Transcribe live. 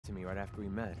to me right after we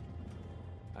met.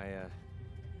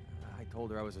 I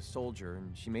told her I was a soldier,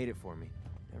 and she made it for me.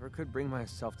 Never could bring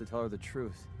myself to tell her the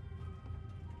truth.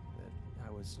 That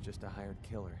I was just a hired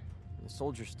killer. The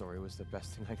soldier story was the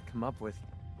best thing I could come up with.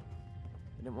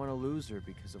 I didn't want to lose her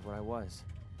because of what I was.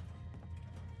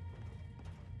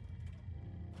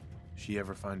 She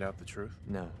ever find out the truth?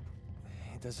 No.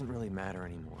 It doesn't really matter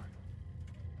anymore.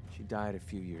 She died a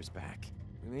few years back.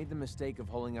 We made the mistake of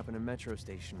holing up in a metro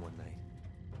station one night.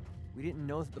 We didn't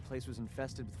know that the place was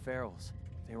infested with ferals.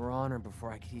 They were on her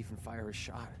before I could even fire a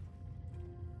shot.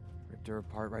 Ripped her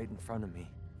apart right in front of me.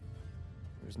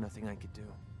 There was nothing I could do.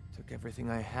 Took everything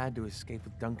I had to escape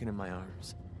with Duncan in my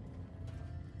arms.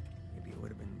 Maybe it would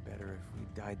have been better if we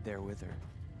died there with her.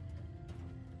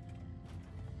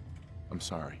 I'm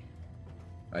sorry.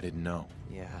 I didn't know.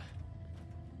 Yeah.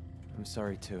 I'm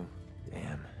sorry too.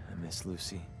 Damn, I miss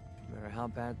Lucy. No matter how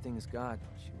bad things got,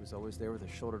 she was always there with a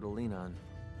shoulder to lean on.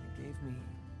 It gave me...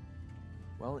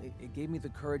 Well, it gave me the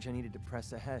courage I needed to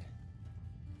press ahead.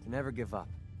 To never give up.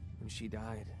 When she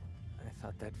died, I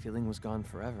thought that feeling was gone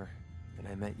forever.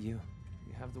 Then I met you.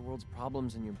 You have the world's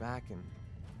problems in your back, and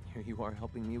here you are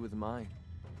helping me with mine.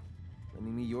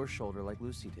 Lending me your shoulder like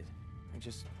Lucy did. I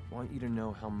just want you to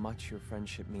know how much your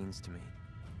friendship means to me.